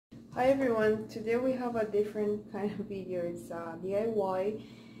Hi everyone, today we have a different kind of video. It's DIY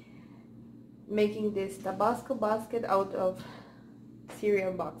making this Tabasco basket out of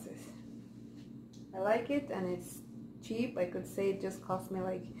cereal boxes. I like it and it's cheap. I could say it just cost me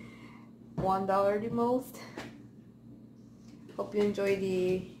like $1 the most. Hope you enjoy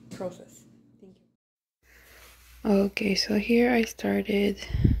the process. Thank you. Okay, so here I started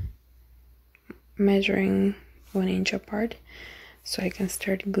measuring 1 inch apart so I can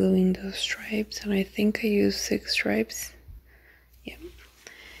start gluing those stripes, and I think I used 6 stripes. Yeah.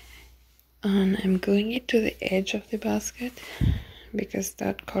 And I'm gluing it to the edge of the basket because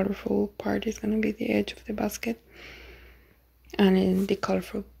that colorful part is going to be the edge of the basket, and in the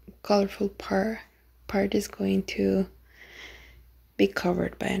colorful part is going to be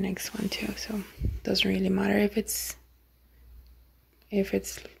covered by the next one too, so it doesn't really matter if it's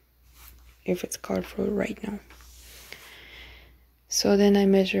colorful right now. So then I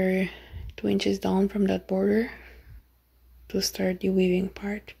measure 2 inches down from that border to start the weaving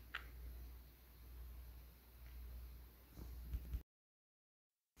part.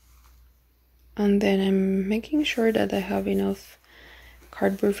 And then I'm making sure that I have enough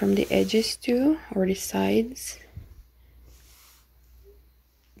cardboard from the edges too, or the sides,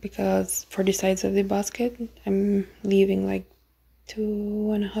 because for the sides of the basket I'm leaving like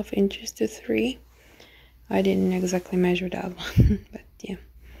 2.5 inches to 3. I didn't exactly measure that one, but yeah.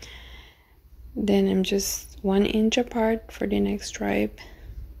 Then I'm just 1 inch apart for the next stripe,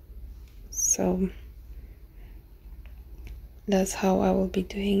 so that's how I will be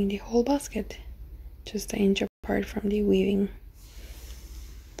doing the whole basket, just 1 inch apart from the weaving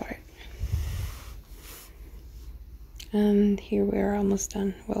part. And here we are almost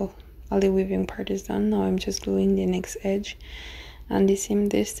done. Well, all the weaving part is done. Now I'm just gluing the next edge and the same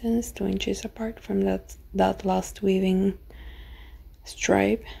distance, 2 inches apart from that last weaving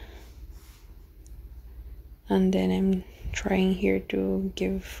stripe. And then I'm trying here to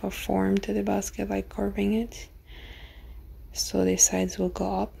give a form to the basket, like carving it, so the sides will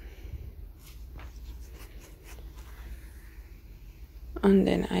go up. And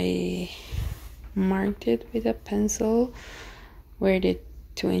then I marked it with a pencil where the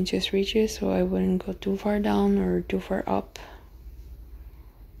 2 inches reaches, so I wouldn't go too far down or too far up.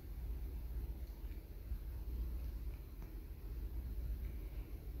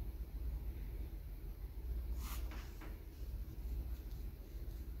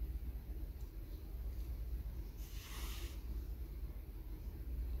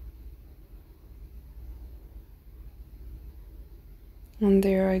 And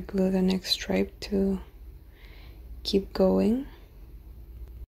there I glue the next stripe to keep going.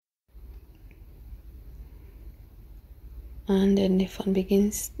 And then the fun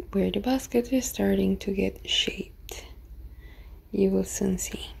begins where the basket is starting to get shaped. You will soon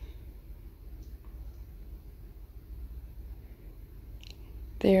see.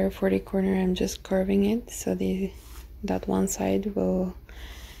 There for the corner I'm just carving it so that one side will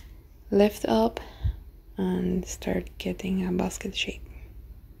lift up and start getting a basket shape.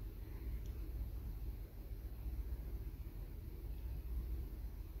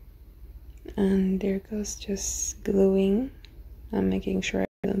 And there goes just gluing. I'm making sure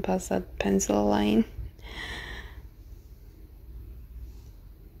I don't pass that pencil line.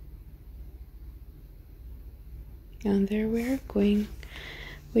 And there we're going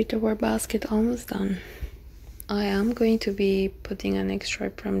with our basket almost done. I am going to be putting an next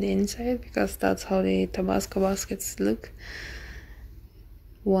stripe from the inside because that's how the Tabasco baskets look.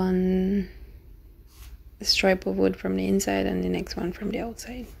 One stripe of wood from the inside and the next one from the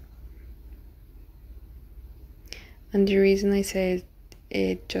outside. And the reason I say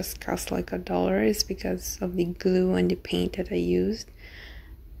it just cost like $1 is because of the glue and the paint that I used,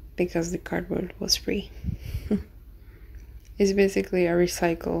 because the cardboard was free. It's basically a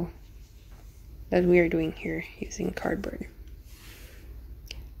recycle that we are doing here using cardboard.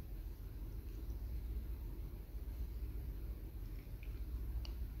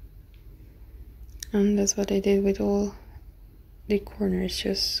 And that's what I did with all the corners,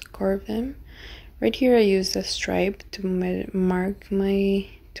 just carve them. Right here I used a stripe to mark my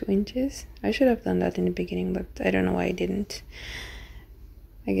 2 inches. I should have done that in the beginning, but I don't know why I didn't.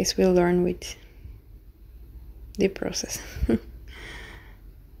 I guess we'll learn with the process.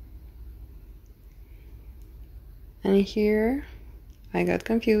 And here I got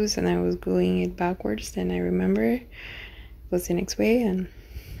confused and I was gluing it backwards. Then I remember it was the next way and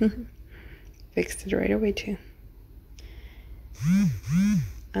fixed it right away too.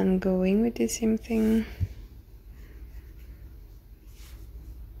 And going with the same thing,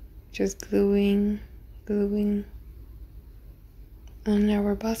 just gluing And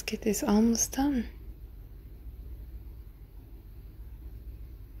our basket is almost done.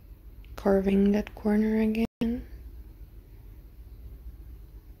 Carving that corner again.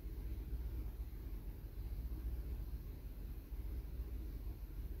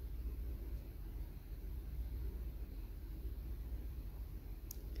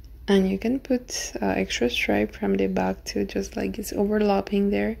 And you can put extra stripe from the back too, just like it's overlapping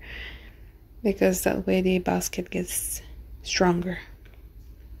there, because that way the basket gets stronger.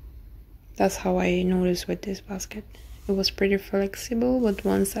 That's how I noticed with this basket. It was pretty flexible, but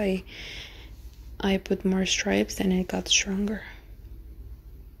once I put more stripes, then it got stronger.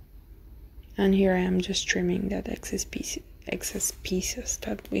 And here I am just trimming that excess pieces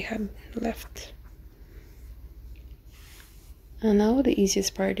that we had left. And now the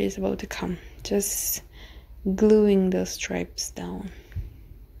easiest part is about to come, just gluing the stripes down.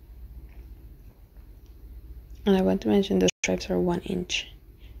 And I want to mention the stripes are 1 inch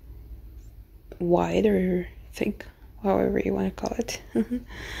wide or thick, however you want to call it.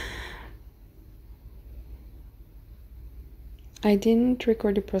 I didn't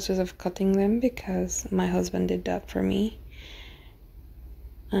record the process of cutting them because my husband did that for me,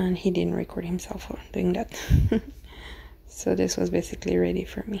 and he didn't record himself for doing that. So this was basically ready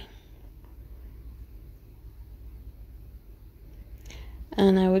for me.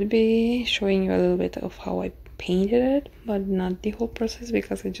 And I would be showing you a little bit of how I painted it, but not the whole process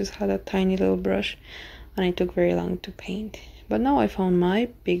because I just had a tiny little brush and it took very long to paint. But now I found my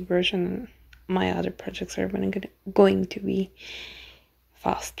big brush and my other projects are going to be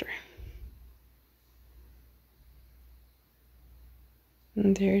faster.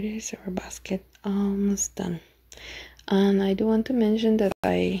 And there it is, our basket almost done. And I do want to mention that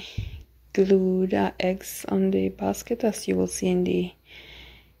I glued eggs on the basket, as you will see in the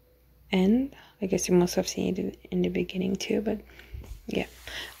end. I guess you must have seen it in the beginning too, but yeah,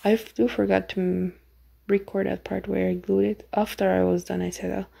 I forgot to record that part where I glued it. After I was done, I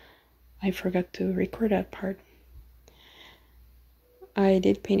said I forgot to record that part. I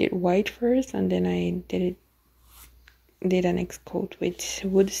did paint it white first, and then I did a next coat with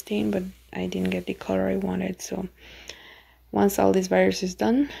wood stain, but I didn't get the color I wanted. So once all this virus is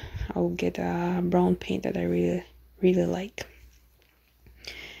done, I'll get a brown paint that I really like.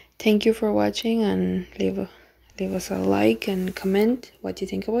 Thank you for watching, and leave us a like and comment what you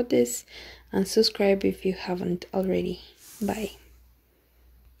think about this, and subscribe if you haven't already. Bye.